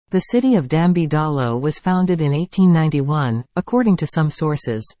The city of Dambi Doolloo was founded in 1891, according to some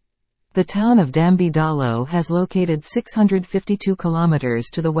sources. The town of Dambi Doolloo has located 652 kilometers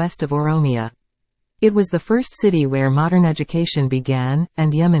to the west of Oromia. It was the first city where modern education began,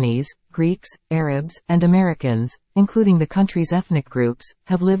 and Yemenis, Greeks, Arabs, and Americans, including the country's ethnic groups,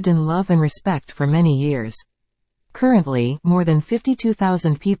 have lived in love and respect for many years. Currently, more than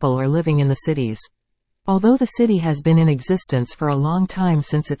 52,000 people are living in the cities. Although the city has been in existence for a long time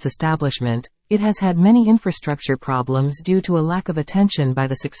since its establishment, it has had many infrastructure problems due to a lack of attention by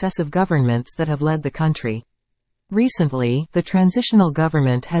the successive governments that have led the country. Recently, the transitional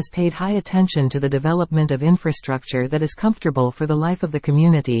government has paid high attention to the development of infrastructure that is comfortable for the life of the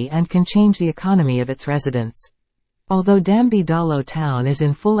community and can change the economy of its residents. Although Dambi Doolloo town is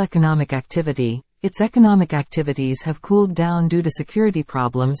in full economic activity, its economic activities have cooled down due to security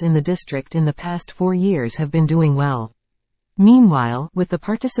problems in the district in the past 4 years have been doing well. Meanwhile, with the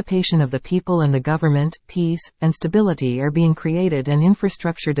participation of the people and the government, peace and stability are being created and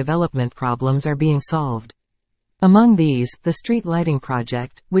infrastructure development problems are being solved. Among these, the street lighting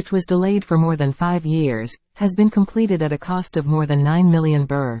project, which was delayed for more than 5 years, has been completed at a cost of more than 9 million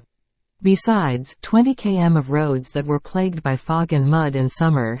birr. Besides, 20 km of roads that were plagued by fog and mud in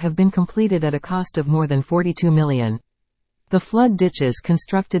summer have been completed at a cost of more than 42 million. The flood ditches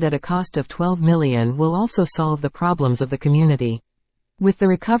constructed at a cost of 12 million will also solve the problems of the community. With the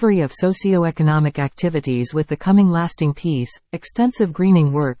recovery of socio-economic activities with the coming lasting peace, extensive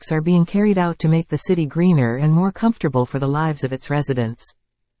greening works are being carried out to make the city greener and more comfortable for the lives of its residents.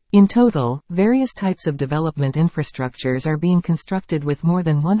 In total, various types of development infrastructures are being constructed with more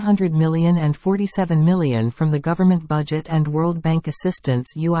than 100 million and 47 million from the government budget and World Bank assistance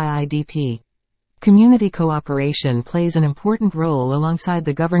UIIDP. Community cooperation plays an important role alongside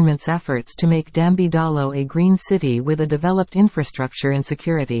the government's efforts to make Dambi Doolloo a green city with a developed infrastructure and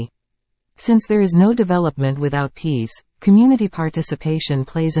security. Since there is no development without peace, community participation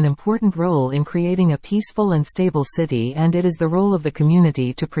plays an important role in creating a peaceful and stable city, and it is the role of the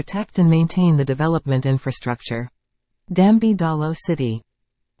community to protect and maintain the development infrastructure. Dambi Doolloo City.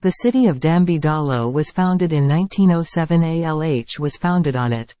 The city of Dambi Doolloo was founded in 1907. ALH was founded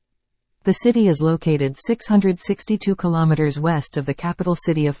on it. The city is located 662 kilometers west of the capital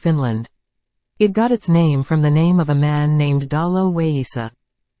city of Finland. It got its name from the name of a man named Dollo Weisa.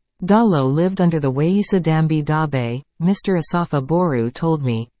 Dollo lived under the Weisa Dambi Dabe, Mr. Asafa Boru told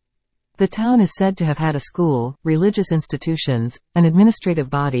me. The town is said to have had a school, religious institutions, an administrative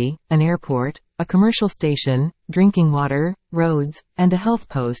body, an airport, a commercial station, drinking water, roads, and a health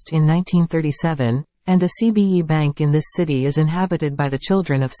post in 1937, and a CBE bank in this city is inhabited by the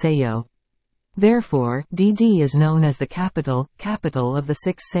children of Sayo. Therefore, DD is known as the capital of the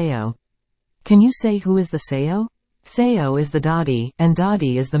 6 Sayo. Can you say who is the Sayo? Sayo is the Dadi, and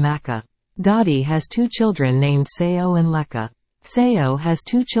Dadi is the Maka. Dadi has 2 children named Sayo and Leka. Sayo has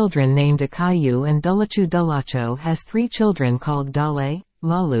 2 children named Akayu, and Dulachu Dulacho has 3 children called Dale,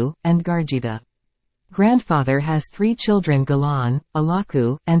 Lalu, and Garjida. Grandfather has 3 children Galan,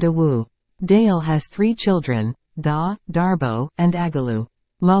 Alaku, and Awu. Dale has 3 children, Da, Darbo, and Agalu.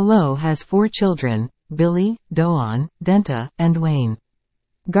 Lalo has 4 children, Billy, Doan, Denta, and Wayne.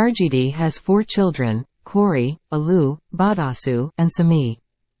 Garjidi has 4 children, Kori, Alu, Badasu, and Sami.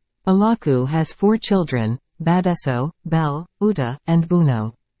 Alaku has 4 children, Badeso, Bel, Uta, and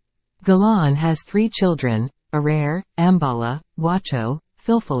Buno. Galan has 3 children, Arare, Ambala, Wacho,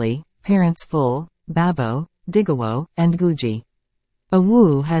 Filfuli, Parents Full, Babo, Digawo, and Guji.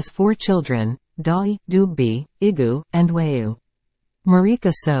 Awu has 4 children, Dai, Dubbi, Igu, and Wayu.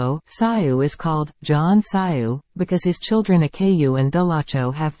 Marika Sayu is called John Sayu because his children Akayu and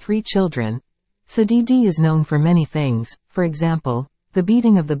Dulacho have 3 children. Sadidi is known for many things, for example, the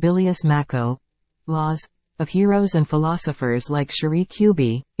beating of the bilious Mako, laws of heroes and philosophers like Shari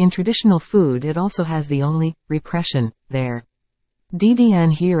Kubi. In traditional food it also has the only repression there.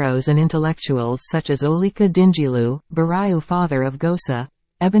 DDN heroes and intellectuals such as Olika Dinjilu, Barayu father of Gosa,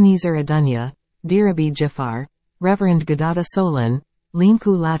 Ebenezer Adunya, Dirabi Jafar, Reverend Gadada Solan,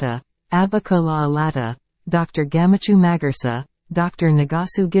 Linku Lata, Abba Kala Lata, Dr. Gamachu Magarsa, Dr.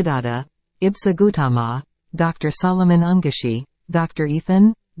 Nagasu Gidada, Ibsa Gutama, Dr. Solomon Ungashi, Dr.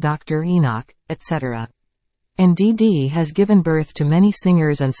 Ethan, Dr. Enoch, etc. And DD has given birth to many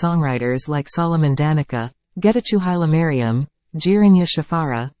singers and songwriters like Solomon Danica, Getachew Hailemariam, Jiranya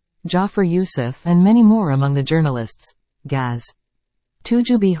Shafara, Jafar Yusuf, and many more among the journalists. Gaz.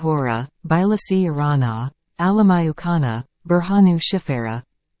 Tujubi Hora, Bailasi Irana, Alamayu Kana, Burhanu Shifera.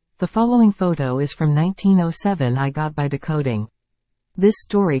 The following photo is from 1907 I got by decoding. This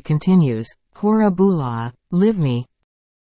story continues. Hora Bula, Live Me,